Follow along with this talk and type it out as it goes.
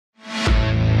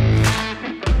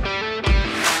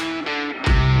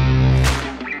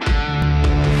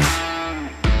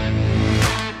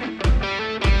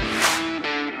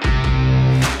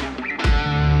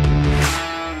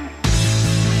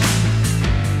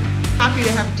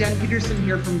happy to have Jen Pedersen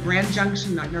here from Grand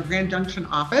Junction, in our Grand Junction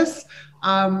office.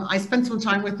 I spent some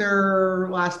time with her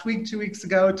last week, 2 weeks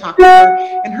ago, talking to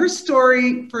her. And her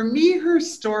story, for me, her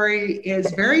story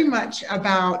is very much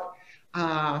about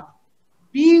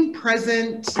being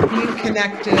present, being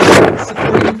connected,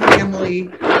 supporting family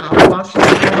while she's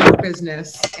growing her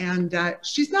business. And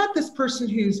she's not this person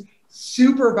who's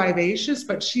super vivacious,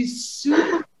 but she's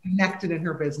super connected in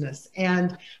her business.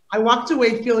 And I walked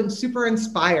away feeling super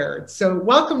inspired. So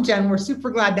welcome, Jen. We're super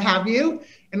glad to have you.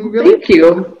 And we really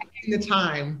appreciate taking the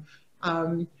time.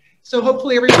 So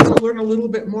hopefully everyone will learn a little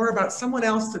bit more about someone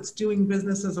else that's doing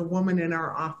business as a woman in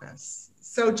our office.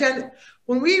 So Jen,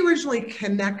 when we originally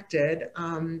connected,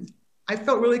 I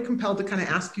felt really compelled to kind of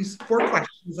ask you 4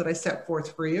 questions that I set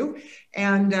forth for you.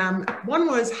 And one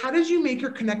was, how did you make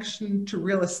your connection to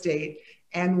real estate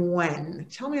and when?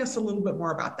 Tell me us a little bit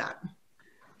more about that.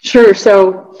 Sure.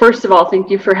 So first of all, thank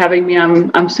you for having me.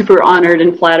 I'm super honored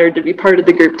and flattered to be part of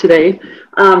the group today.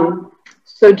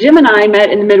 So Jim and I met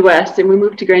in the Midwest and we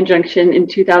moved to Grand Junction in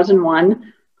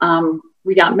 2001.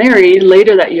 We got married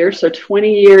later that year, so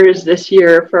 20 years this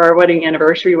year for our wedding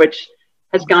anniversary, which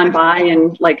has gone by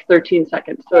in like 13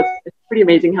 seconds. So it's pretty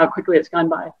amazing how quickly it's gone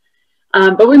by.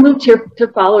 But we moved here to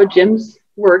follow Jim's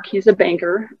work. He's a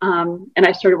banker, and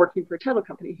I started working for a title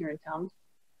company here in town.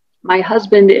 My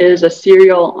husband is a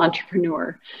serial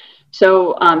entrepreneur.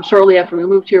 So shortly after we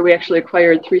moved here, we actually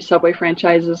acquired 3 Subway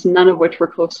franchises, none of which were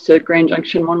close to Grand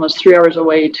Junction. One was 3 hours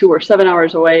away, 2 were 7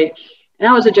 hours away. And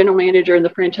I was a general manager in the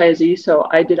franchisee, so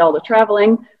I did all the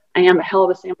traveling. I am a hell of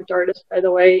a sandwich artist, by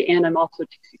the way, and I'm also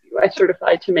TCUI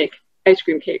certified to make ice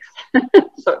cream cakes.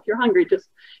 So if you're hungry, just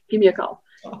give me a call.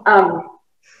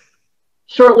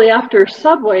 Shortly after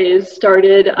Subways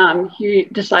started, he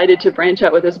decided to branch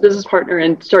out with his business partner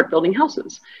and start building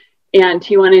houses. And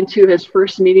he went into his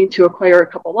first meeting to acquire a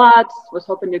couple lots, was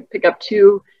hoping to pick up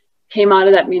 2, came out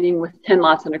of that meeting with 10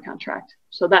 lots under contract.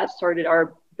 So that started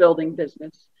our building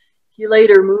business. He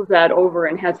later moved that over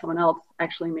and had someone else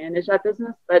actually manage that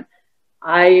business, but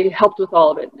I helped with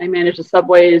all of it. I managed the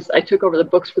Subways. I took over the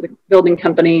books for the building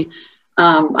company.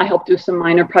 I helped do some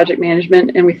minor project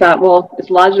management, and we thought, well, it's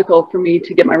logical for me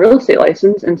to get my real estate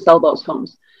license and sell those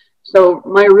homes. So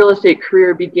my real estate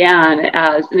career began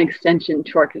as an extension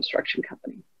to our construction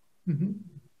company. Mm-hmm.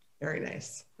 Very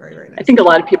nice. Very, very nice. I think a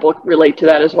lot of people relate to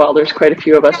that as well. There's quite a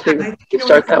few of us who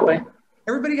start that way.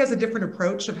 Everybody has a different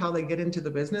approach of how they get into the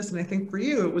business. And I think for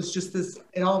you, it was just this,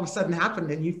 it all of a sudden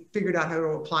happened and you figured out how to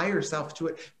apply yourself to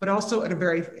it, but also at a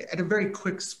very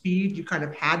quick speed, you kind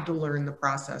of had to learn the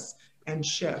process and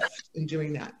shift in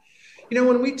doing that. You know,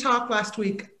 when we talked last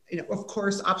week, you know, of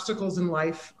course, obstacles in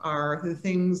life are the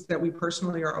things that we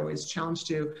personally are always challenged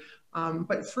to.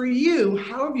 But for you,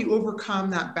 how have you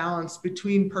overcome that balance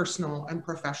between personal and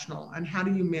professional? And how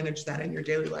do you manage that in your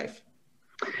daily life?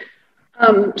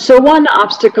 So one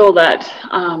obstacle that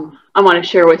I want to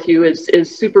share with you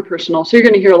is super personal. So you're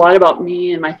going to hear a lot about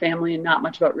me and my family and not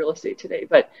much about real estate today.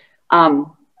 But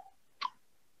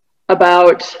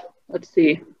about, let's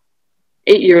see,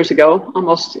 8 years ago,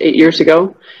 almost 8 years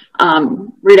ago,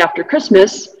 right after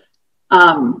Christmas,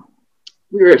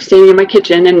 we were standing in my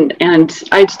kitchen and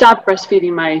I'd stopped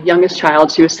breastfeeding my youngest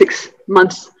child. She was 6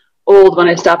 months old when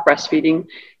I stopped breastfeeding,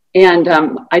 and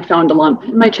I'd found a lump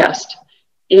in my chest.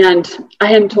 And I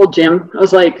hadn't told Jim. I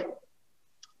was like,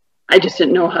 I just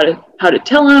didn't know how to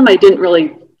tell him. I didn't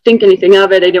really think anything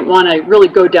of it. I didn't want to really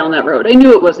go down that road. I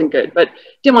knew it wasn't good, but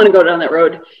didn't want to go down that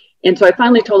road. And so I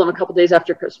finally told him a couple days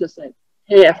after Christmas that,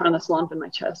 hey, I found this lump in my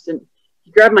chest. And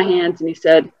he grabbed my hands and he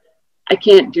said, I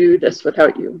can't do this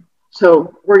without you.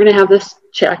 So we're going to have this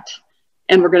checked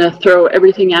and we're going to throw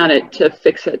everything at it to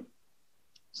fix it.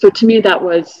 So to me, that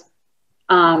was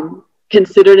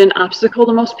considered an obstacle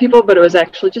to most people, but it was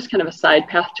actually just kind of a side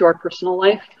path to our personal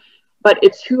life. But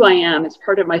it's who I am. It's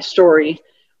part of my story.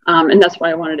 And that's why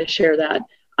I wanted to share that.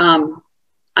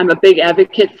 I'm a big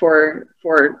advocate for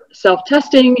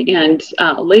self-testing, and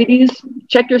ladies,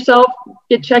 check yourself,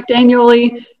 get checked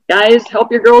annually. Guys,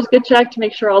 help your girls get checked,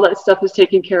 make sure all that stuff is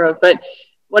taken care of. But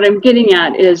what I'm getting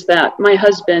at is that my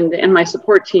husband and my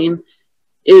support team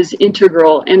is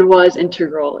integral and was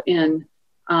integral in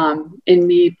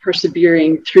me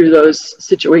persevering through those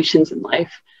situations in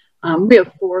life. We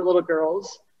have 4 little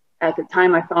girls. At the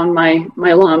time I found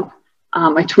my lump,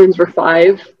 my twins were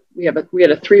 5. We had a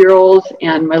 3-year-old,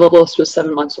 and my littlest was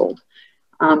 7 months old.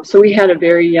 So we had a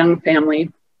very young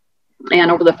family.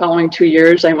 And over the following 2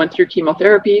 years, I went through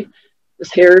chemotherapy.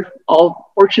 This hair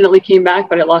all fortunately came back,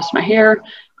 but I lost my hair.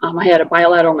 I had a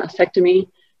bilateral mastectomy,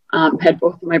 had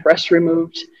both of my breasts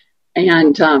removed,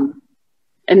 and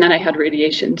then I had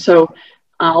radiation. So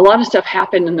A lot of stuff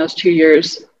happened in those 2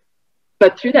 years,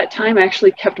 but through that time, I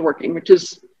actually kept working, which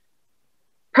is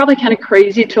probably kind of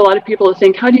crazy to a lot of people to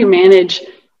think, how do you manage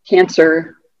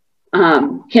cancer,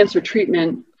 cancer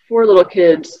treatment, 4 little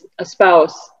kids, a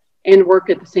spouse, and work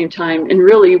at the same time? And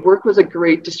really, work was a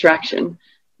great distraction.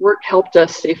 Work helped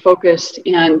us stay focused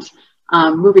and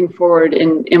moving forward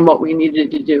in what we needed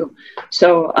to do.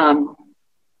 So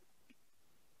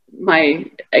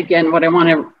what I want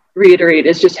to reiterate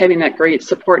is just having that great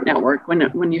support network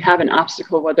when you have an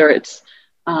obstacle, whether it's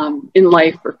in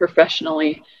life or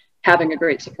professionally. Having a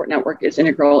great support network is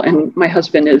integral, and my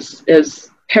husband is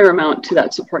paramount to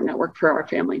that support network for our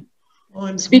family.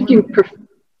 Well, speaking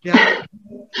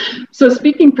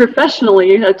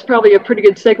professionally, that's probably a pretty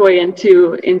good segue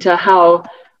into how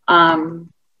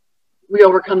we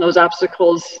overcome those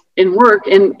obstacles in work,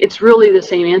 and it's really the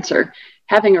same answer.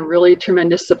 Having a really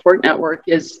tremendous support network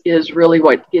is really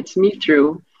what gets me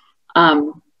through.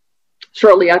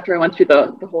 Shortly after I went through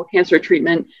the whole cancer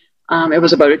treatment, it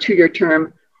was about a 2-year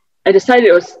term. I decided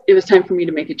it was time for me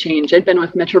to make a change. I'd been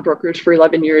with Metro Brokers for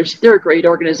 11 years. They're a great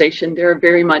organization. They're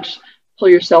very much pull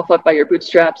yourself up by your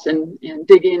bootstraps and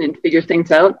dig in and figure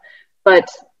things out. But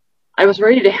I was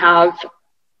ready to have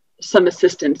some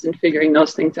assistance in figuring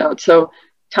those things out. So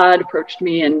Todd approached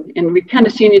me, and we'd kind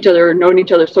of seen each other, known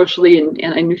each other socially,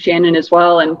 and I knew Shannon as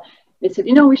well. And they said,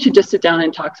 we should just sit down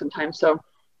and talk sometime. So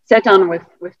sat down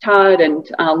with Todd and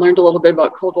learned a little bit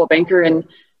about Coldwell Banker. And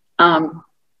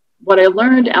what I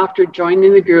learned after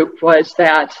joining the group was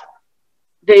that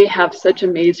they have such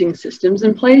amazing systems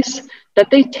in place that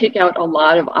they take out a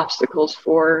lot of obstacles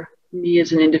for me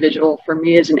as an individual, for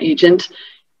me as an agent.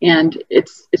 And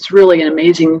it's really an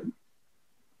amazing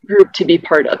group to be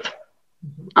part of.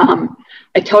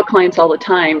 I tell clients all the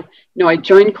time, I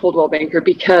joined Coldwell Banker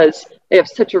because they have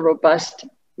such a robust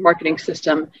marketing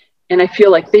system. And I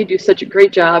feel like they do such a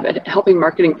great job at helping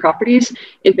marketing properties.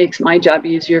 It makes my job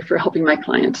easier for helping my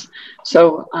clients.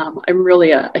 So I'm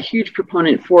really a huge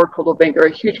proponent for Coldwell Banker,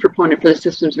 a huge proponent for the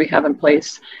systems we have in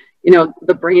place.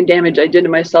 The brain damage I did to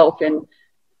myself in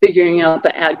figuring out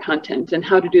the ad content and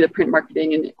how to do the print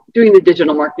marketing and doing the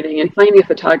digital marketing and finding a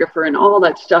photographer and all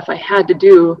that stuff I had to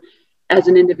do as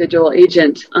an individual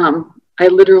agent. I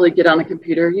literally get on the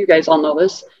computer. You guys all know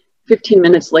this. 15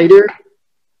 minutes later,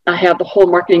 I have the whole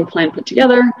marketing plan put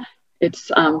together.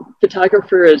 It's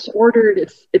photographer is ordered.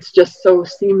 It's just so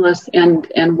seamless and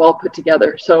well put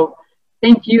together. So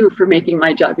thank you for making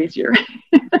my job easier.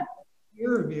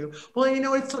 Your review. Well,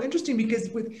 it's so interesting because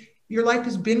your life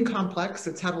has been complex.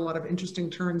 It's had a lot of interesting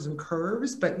turns and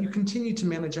curves, but you continue to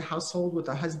manage a household with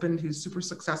a husband who's super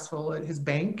successful at his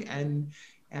bank.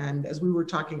 And as we were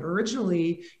talking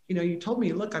originally, you told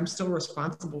me, look, I'm still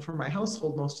responsible for my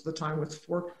household most of the time with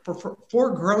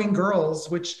four growing girls,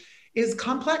 which is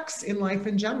complex in life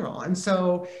in general. And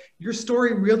so your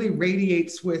story really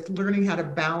radiates with learning how to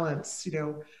balance,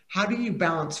 how do you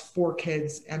balance 4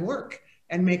 kids and work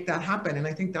and make that happen? And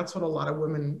I think that's what a lot of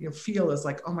women feel is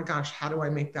like, oh my gosh, how do I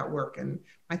make that work? And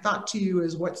my thought to you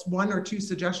is, what's 1 or 2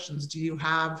 suggestions do you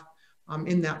have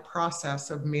in that process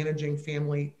of managing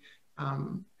family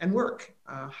and work?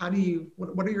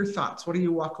 What are your thoughts? What do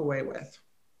you walk away with?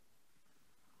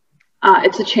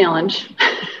 It's a challenge.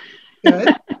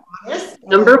 Good.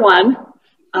 Number 1,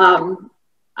 I'm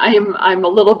a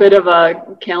little bit of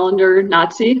a calendar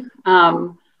Nazi.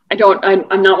 I'm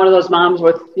not one of those moms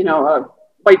with, a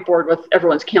whiteboard with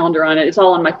everyone's calendar on it. It's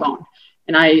all on my phone.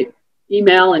 And I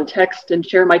email and text and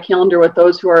share my calendar with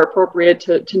those who are appropriate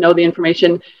to know the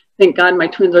information. Thank God my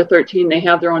twins are 13. They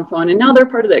have their own phone, and now they're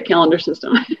part of that calendar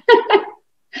system.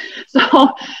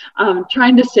 So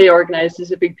trying to stay organized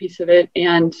is a big piece of it.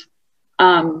 And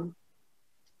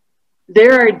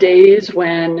there are days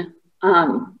when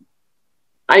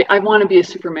I want to be a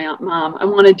super mom. I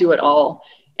want to do it all.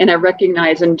 And I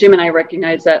recognize, and Jim and I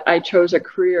recognize, that I chose a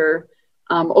career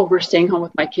over staying home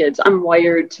with my kids. I'm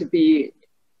wired to be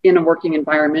in a working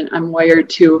environment. I'm wired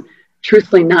to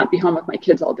truthfully not be home with my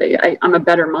kids all day. I'm a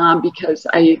better mom because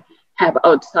I have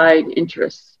outside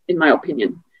interests, in my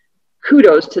opinion.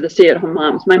 Kudos to the stay-at-home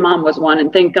moms. My mom was one,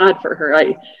 and thank God for her.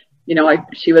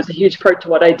 She was a huge part to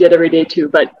what I did every day too,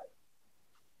 but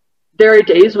there are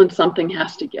days when something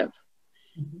has to give.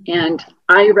 And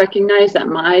I recognize that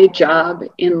my job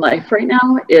in life right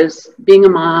now is being a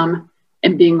mom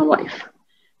and being a wife.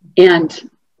 And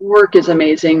work is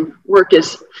amazing. Work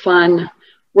is fun.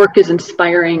 Work is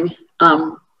inspiring.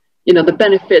 The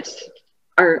benefits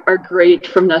are great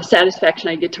from the satisfaction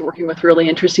I get to working with really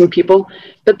interesting people.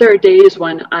 But there are days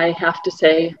when I have to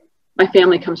say, my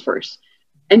family comes first.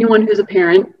 Anyone who's a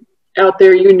parent out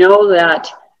there, that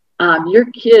Your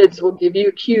kids will give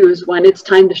you cues when it's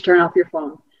time to turn off your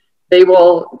phone.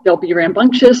 They'll be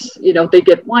rambunctious, you know, they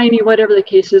get whiny, whatever the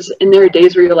case is. And there are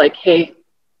days where you're like, hey,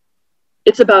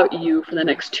 it's about you for the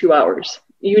next 2 hours.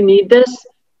 You need this,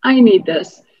 I need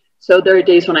this. So there are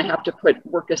days when I have to put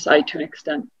work aside to an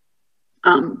extent.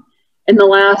 In the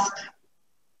last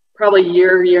probably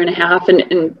year and a half,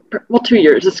 and well, 2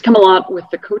 years, it's come a lot with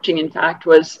the coaching, in fact,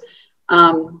 was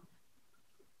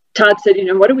Todd said, you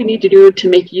know, what do we need to do to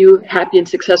make you happy and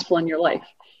successful in your life?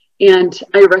 And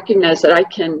I recognize that I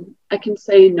can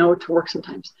say no to work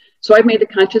sometimes. So I've made the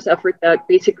conscious effort that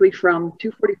basically from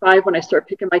 2:45 when I start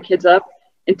picking my kids up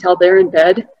until they're in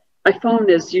bed, my phone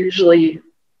is usually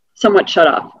somewhat shut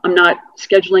off. I'm not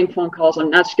scheduling phone calls. I'm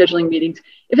not scheduling meetings.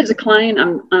 If it's a client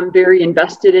I'm very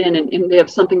invested in and they have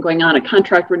something going on, a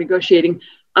contract we're negotiating,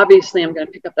 obviously I'm going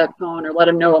to pick up that phone or let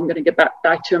them know I'm going to get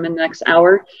back to them in the next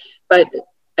hour. But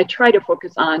I try to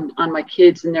focus on my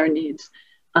kids and their needs.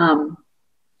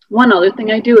 One other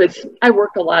thing I do is I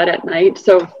work a lot at night.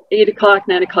 So 8 o'clock,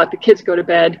 9 o'clock, the kids go to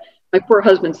bed. My poor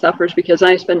husband suffers because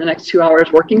I spend the next 2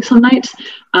 hours working some nights.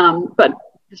 But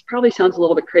this probably sounds a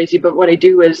little bit crazy, but what I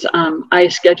do is I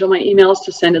schedule my emails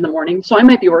to send in the morning. So I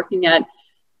might be working at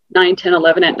 9, 10,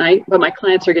 11 at night, but my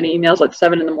clients are getting emails at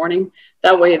 7 in the morning.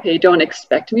 That way, if they don't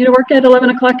expect me to work at 11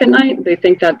 o'clock at night, they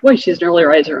think that, boy, she's an early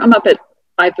riser. I'm up at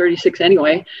 5:36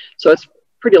 anyway. So it's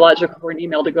pretty logical for an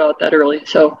email to go out that early.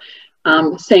 So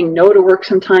saying no to work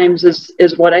sometimes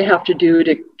is what I have to do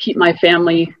to keep my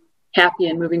family happy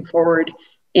and moving forward,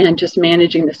 and just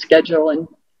managing the schedule and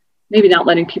maybe not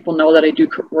letting people know that I do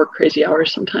work crazy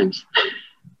hours sometimes.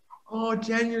 Oh,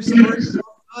 Jen, your story is so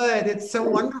good. It's so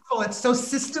wonderful. It's so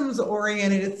systems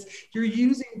oriented. You're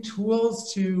using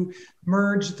tools to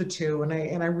merge the two. And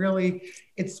I really,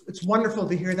 it's wonderful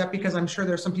to hear that, because I'm sure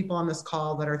there's some people on this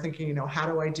call that are thinking, you know, how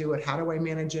do I do it? How do I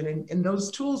manage it? And those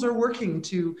tools are working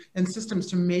and systems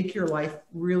to make your life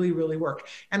really, really work.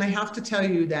 And I have to tell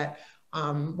you that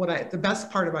the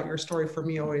best part about your story for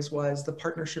me always was the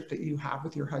partnership that you have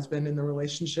with your husband, and the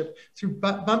relationship through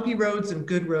bumpy roads and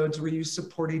good roads where you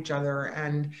support each other.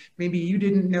 And maybe you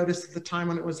didn't notice at the time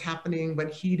when it was happening, but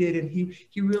he did, and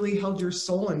he really held your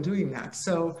soul in doing that.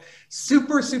 So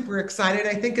super, super excited.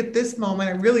 I think at this moment,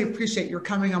 I really appreciate your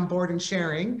coming on board and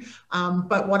sharing.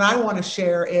 But what I want to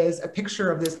share is a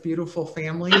picture of this beautiful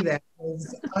family that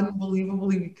is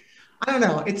unbelievably, I don't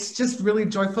know, it's just really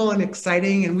joyful and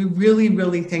exciting. And we really,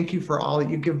 really thank you for all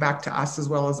that you give back to us as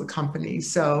well as a company.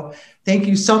 So thank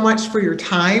you so much for your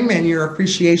time and your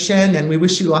appreciation. And we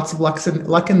wish you lots of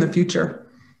luck in the future.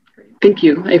 Thank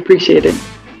you. I appreciate it.